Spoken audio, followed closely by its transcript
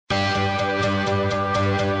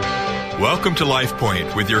Welcome to Life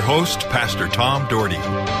Point with your host, Pastor Tom Dougherty.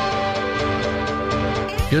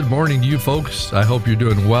 Good morning to you folks. I hope you're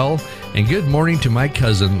doing well. And good morning to my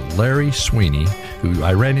cousin, Larry Sweeney, who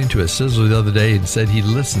I ran into at Sizzler the other day and said he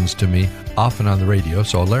listens to me often on the radio.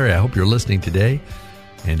 So, Larry, I hope you're listening today.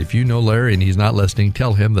 And if you know Larry and he's not listening,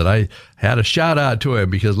 tell him that I had a shout out to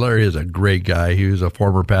him because Larry is a great guy. He was a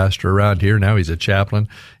former pastor around here. Now he's a chaplain.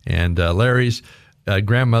 And Larry's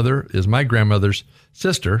grandmother is my grandmother's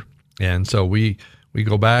sister. And so we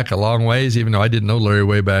go back a long ways, even though I didn't know Larry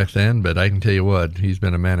way back then. But I can tell you what, he's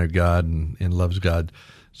been a man of God and loves God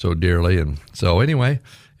so dearly. And so anyway,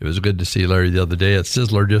 it was good to see Larry the other day at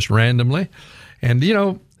Sizzler just randomly. And, you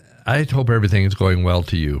know, I hope everything is going well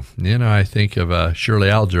to you. You know, I think of Shirley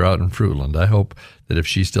Alger out in Fruitland. I hope that if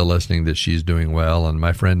she's still listening that she's doing well. And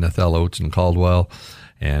my friend Nathel Oates in Caldwell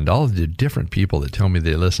and all of the different people that tell me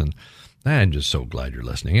they listen. I'm just so glad you're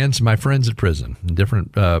listening. And so my friends at prison,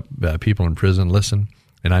 different people in prison listen.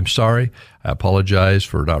 And I'm sorry. I apologize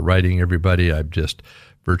for not writing everybody. I've just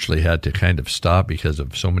virtually had to kind of stop because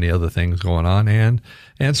of so many other things going on and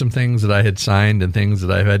some things that I had signed and things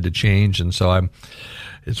that I've had to change. And so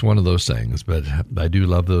it's one of those things. But I do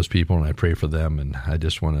love those people and I pray for them. And I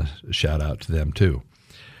just want to shout out to them too.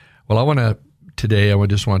 Well, Today, I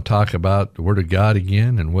just want to talk about the Word of God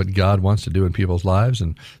again and what God wants to do in people's lives.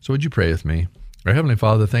 And so would you pray with me? Our Heavenly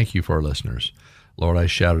Father, thank you for our listeners. Lord, I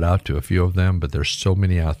shouted out to a few of them, but there's so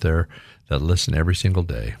many out there that listen every single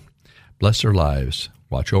day. Bless their lives.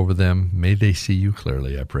 Watch over them. May they see you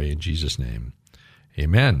clearly, I pray in Jesus' name.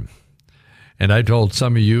 Amen. And I told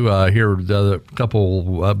some of you here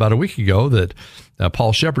about a week ago that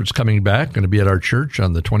Paul Shepherd's coming back, going to be at our church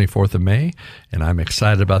on the 24th of May, and I'm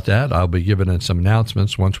excited about that. I'll be giving some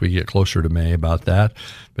announcements once we get closer to May about that,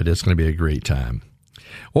 but it's going to be a great time.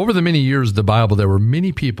 Over the many years of the Bible, there were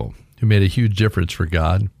many people who made a huge difference for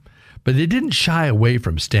God, but they didn't shy away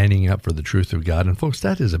from standing up for the truth of God. And folks,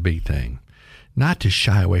 that is a big thing, not to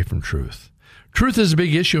shy away from truth. Truth is a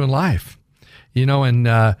big issue in life, you know,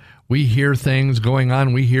 and we hear things going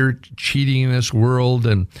on. We hear cheating in this world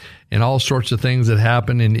and all sorts of things that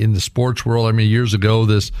happen in the sports world. I mean, years ago,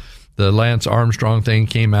 the Lance Armstrong thing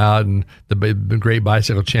came out and the great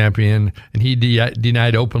bicycle champion, and he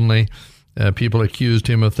denied openly. People accused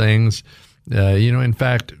him of things. In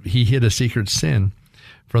fact, he hid a secret sin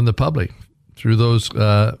from the public through those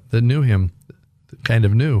that knew him, kind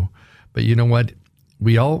of knew. But you know what?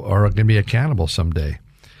 We all are going to be accountable someday.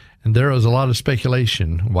 And there was a lot of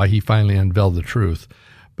speculation why he finally unveiled the truth.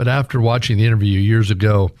 But after watching the interview years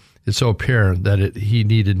ago, it's so apparent that he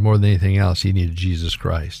needed more than anything else. He needed Jesus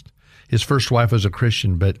Christ. His first wife was a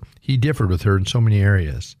Christian, but he differed with her in so many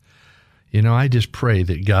areas. You know, I just pray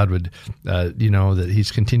that God would, that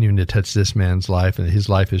he's continuing to touch this man's life and that his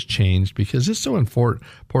life has changed because it's so important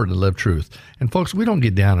to live truth. And folks, we don't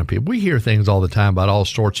get down on people. We hear things all the time about all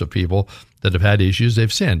sorts of people that have had issues.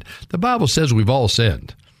 They've sinned. The Bible says we've all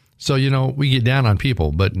sinned. So, you know, we get down on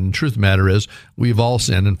people, but the truth of the matter is we've all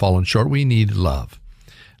sinned and fallen short. We need love.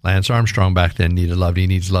 Lance Armstrong back then needed love. He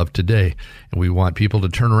needs love today. And we want people to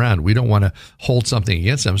turn around. We don't want to hold something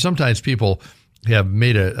against them. Sometimes people have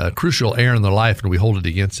made a crucial error in their life and we hold it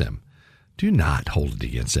against them. Do not hold it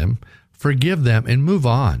against them. Forgive them and move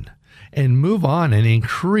on. And move on and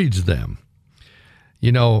encourage them.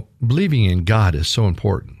 You know, believing in God is so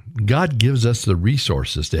important. God gives us the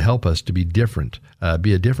resources to help us to be different,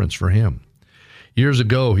 be a difference for him. Years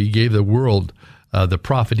ago, he gave the world the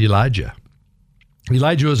prophet Elijah.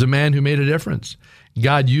 Elijah was a man who made a difference.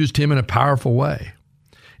 God used him in a powerful way.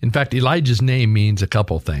 In fact, Elijah's name means a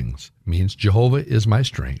couple things. It means Jehovah is my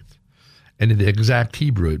strength. And in the exact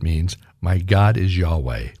Hebrew, it means my God is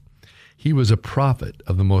Yahweh. He was a prophet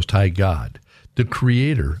of the Most High God, the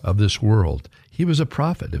creator of this world. He was a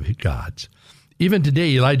prophet of God's. Even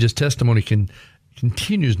today, Elijah's testimony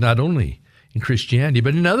continues not only in Christianity,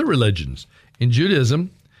 but in other religions. In Judaism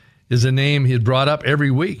is a name he brought up every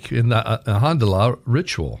week in the Alhamdulillah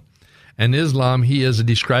ritual. And in Islam, he is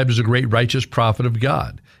described as a great righteous prophet of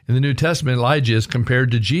God. In the New Testament, Elijah is compared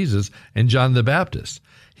to Jesus and John the Baptist.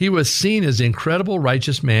 He was seen as an incredible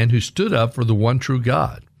righteous man who stood up for the one true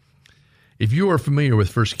God. If you are familiar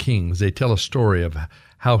with 1 Kings, they tell a story of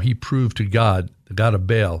how he proved to God, the God of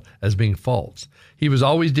Baal, as being false. He was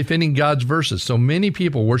always defending God's verses. So many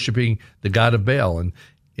people worshiping the God of Baal, and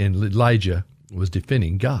Elijah was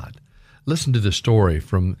defending God. Listen to the story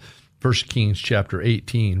from 1 Kings chapter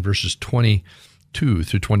 18, verses 22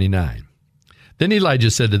 through 29. Then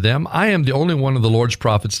Elijah said to them, I am the only one of the Lord's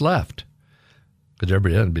prophets left. Because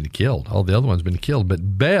everybody hadn't been killed. All the other ones have been killed.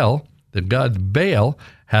 But Baal, the god Baal,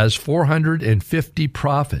 has 450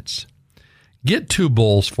 prophets. Get 2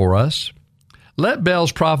 bulls for us. Let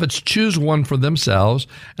Baal's prophets choose one for themselves,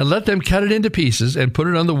 and let them cut it into pieces and put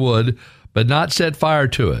it on the wood, but not set fire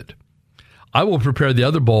to it. I will prepare the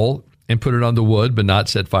other bull and put it on the wood, but not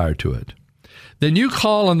set fire to it. Then you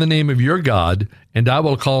call on the name of your God, and I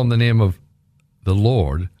will call on the name of the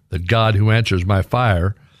Lord, the God who answers by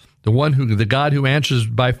fire. The God who answers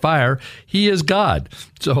by fire, he is God.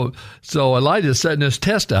 So Elijah's setting this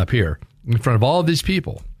test up here in front of all of these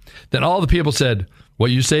people. Then all the people said,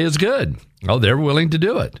 what you say is good. Oh, they're willing to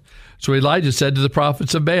do it. So Elijah said to the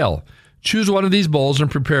prophets of Baal, choose one of these bulls and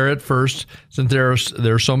prepare it first, since there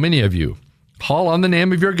are so many of you. Call on the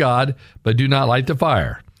name of your God, but do not light the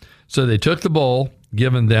fire. So they took the bull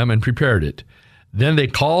given them and prepared it. Then they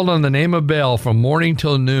called on the name of Baal from morning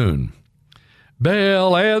till noon.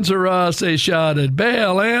 Baal, answer us, they shouted.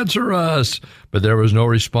 Baal, answer us. But there was no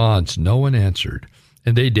response. No one answered.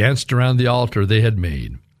 And they danced around the altar they had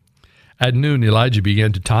made. At noon, Elijah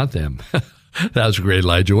began to taunt them. That was great,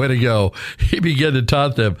 Elijah. Way to go. He began to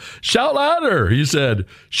taunt them. Shout louder, he said.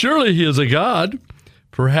 Surely he is a god.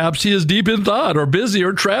 Perhaps he is deep in thought or busy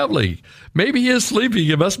or traveling. Maybe he is sleeping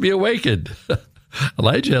and must be awakened.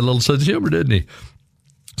 Elijah had a little sense of humor, didn't he?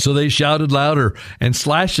 So they shouted louder and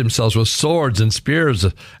slashed themselves with swords and spears,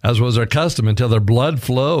 as was their custom, until their blood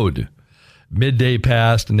flowed. Midday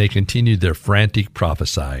passed, and they continued their frantic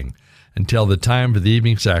prophesying until the time for the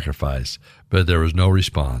evening sacrifice, but there was no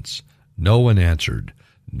response. No one answered.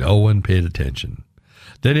 No one paid attention.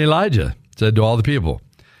 Then Elijah said to all the people,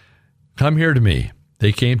 come here to me.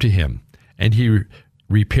 They came to him, and he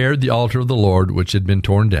repaired the altar of the Lord, which had been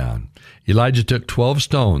torn down. Elijah took 12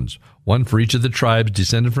 stones, one for each of the tribes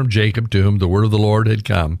descended from Jacob, to whom the word of the Lord had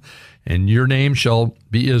come, and your name shall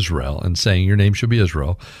be Israel, and saying, your name shall be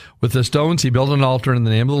Israel. With the stones he built an altar in the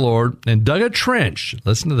name of the Lord, and dug a trench.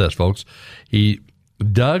 Listen to this, folks. He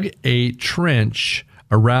dug a trench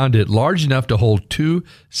around it large enough to hold 2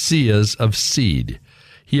 seahs of seed.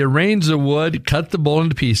 He arranged the wood, cut the bull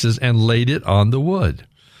into pieces, and laid it on the wood.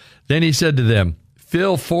 Then he said to them,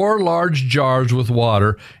 fill 4 large jars with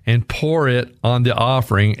water and pour it on the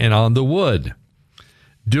offering and on the wood.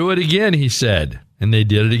 Do it again, he said. And they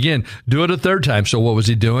did it again. Do it a 3rd time. So what was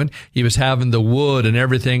he doing? He was having the wood and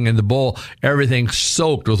everything in the bowl, everything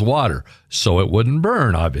soaked with water, so it wouldn't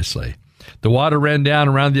burn, obviously. The water ran down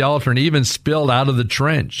around the altar and even spilled out of the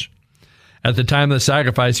trench. At the time of the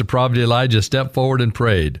sacrifice, the prophet Elijah stepped forward and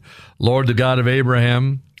prayed, Lord, the God of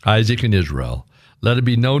Abraham, Isaac, and Israel, let it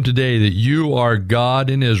be known today that you are God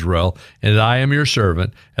in Israel, and that I am your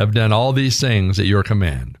servant, have done all these things at your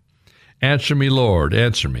command. Answer me, Lord,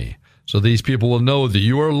 answer me, so these people will know that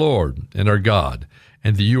you are Lord and are God,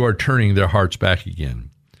 and that you are turning their hearts back again.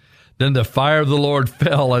 Then the fire of the Lord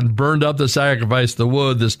fell and burned up the sacrifice, the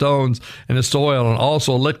wood, the stones, and the soil, and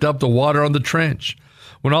also licked up the water on the trench.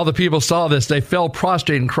 When all the people saw this, they fell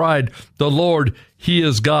prostrate and cried, the Lord, he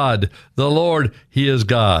is God. The Lord, he is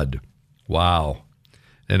God. Wow.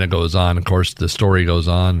 And it goes on. Of course, the story goes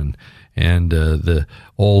on, and the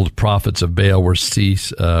old prophets of Baal were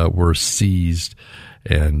seized,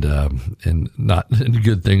 and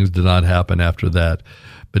good things did not happen after that.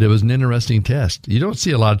 But it was an interesting test. You don't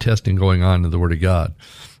see a lot of testing going on in the Word of God,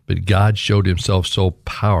 but God showed himself so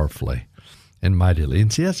powerfully and mightily.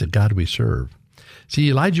 And see, that's the God we serve. See,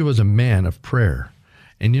 Elijah was a man of prayer.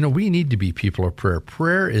 And, we need to be people of prayer.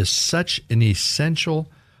 Prayer is such an essential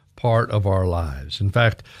part of our lives. In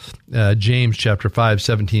fact, James chapter 5,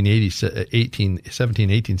 17,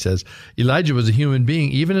 18 says, Elijah was a human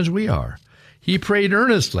being even as we are. He prayed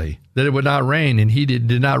earnestly that it would not rain, and he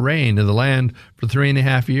did not rain in the land for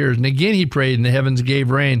 3.5 years. And again he prayed, and the heavens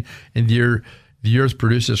gave rain, and the earth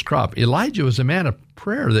produced its crop. Elijah was a man of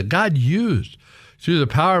prayer that God used through the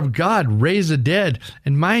power of God, raised the dead.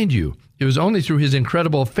 And mind you, it was only through his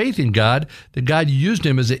incredible faith in God that God used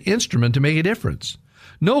him as an instrument to make a difference.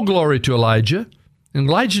 No glory to Elijah. And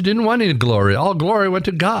Elijah didn't want any glory. All glory went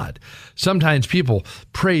to God. Sometimes people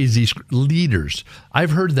praise these leaders.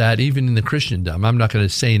 I've heard that even in the Christendom. I'm not going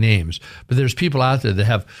to say names, but there's people out there that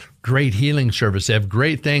have great healing service. They have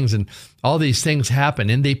great things, and all these things happen,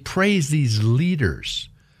 and they praise these leaders.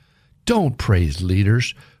 Don't praise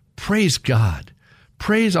leaders. Praise God.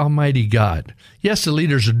 Praise Almighty God. Yes, the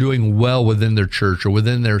leaders are doing well within their church or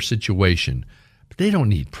within their situation, but they don't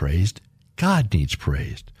need praised. God needs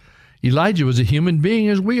praised. Elijah was a human being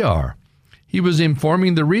as we are. He was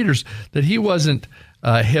informing the readers that he wasn't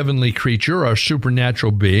a heavenly creature or a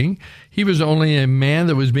supernatural being. He was only a man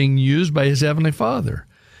that was being used by his heavenly Father.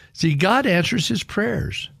 See, God answers his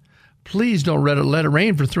prayers. Please don't let it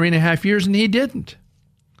rain for 3.5 years, and he didn't.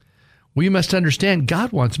 We must understand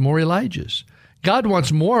God wants more Elijahs. God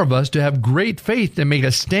wants more of us to have great faith, to make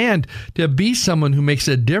a stand, to be someone who makes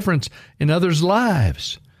a difference in others'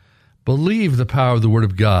 lives. Believe the power of the Word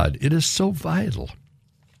of God. It is so vital.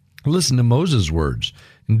 Listen to Moses' words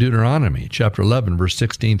in Deuteronomy chapter 11, verse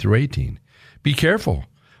 16 through 18. Be careful,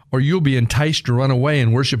 or you'll be enticed to run away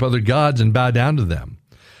and worship other gods and bow down to them.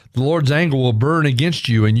 The Lord's anger will burn against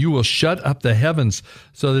you, and you will shut up the heavens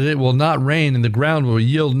so that it will not rain, and the ground will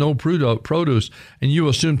yield no produce, and you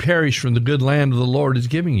will soon perish from the good land the Lord is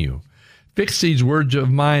giving you. Fix these words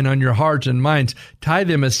of mine on your hearts and minds. Tie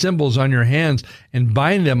them as symbols on your hands and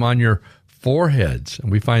bind them on your foreheads.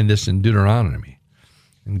 And we find this in Deuteronomy.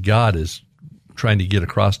 And God is trying to get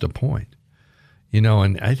across the point.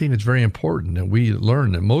 And I think it's very important that we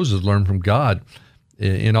learn, that Moses learned from God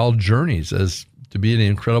in all journeys as to be an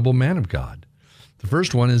incredible man of God. The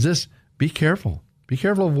first one is this: be careful. Be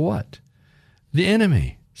careful of what? The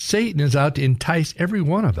enemy. Satan is out to entice every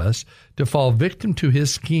one of us to fall victim to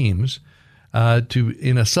his schemes.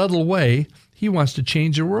 In a subtle way, he wants to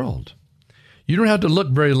change the world. You don't have to look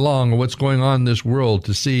very long at what's going on in this world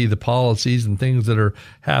to see the policies and things that are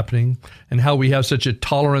happening and how we have such a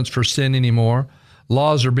tolerance for sin anymore.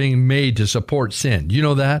 Laws are being made to support sin. You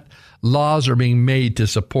know that? Laws are being made to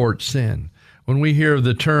support sin. When we hear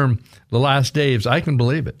the term, the last days, I can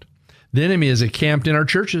believe it. The enemy is encamped in our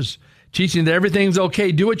churches, teaching that everything's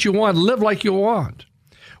okay, do what you want, live like you want.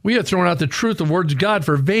 We have thrown out the truth of the words of God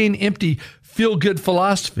for vain, empty, feel-good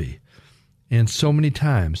philosophy. And so many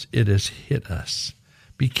times it has hit us.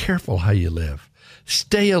 Be careful how you live.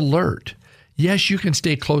 Stay alert. Yes, you can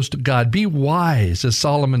stay close to God. Be wise, as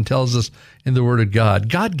Solomon tells us in the Word of God.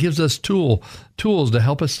 God gives us tools to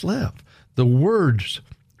help us live. The words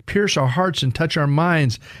pierce our hearts and touch our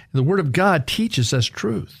minds. The Word of God teaches us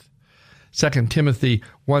truth. 2 Timothy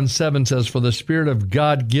 1:7 says, "For the Spirit of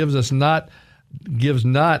God gives not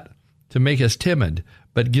to make us timid,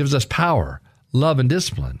 but gives us power, love, and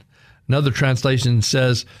discipline." Another translation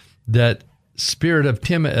says that spirit of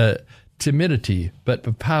timidity, but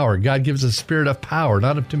of power. God gives us a spirit of power,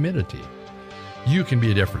 not of timidity. You can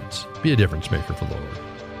be a difference. Be a difference maker for the Lord.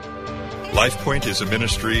 LifePoint is a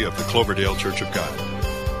ministry of the Cloverdale Church of God.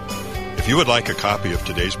 If you would like a copy of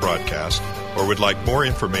today's broadcast or would like more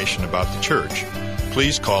information about the church,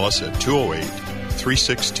 please call us at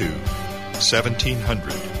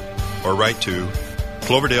 208-362-1700 or write to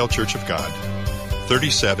Cloverdale Church of God,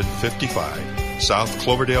 3755 South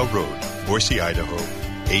Cloverdale Road, Boise, Idaho,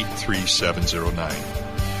 83709.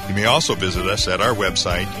 You may also visit us at our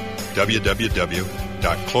website,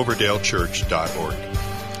 www.cloverdalechurch.org.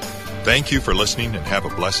 Thank you for listening and have a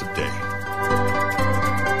blessed day.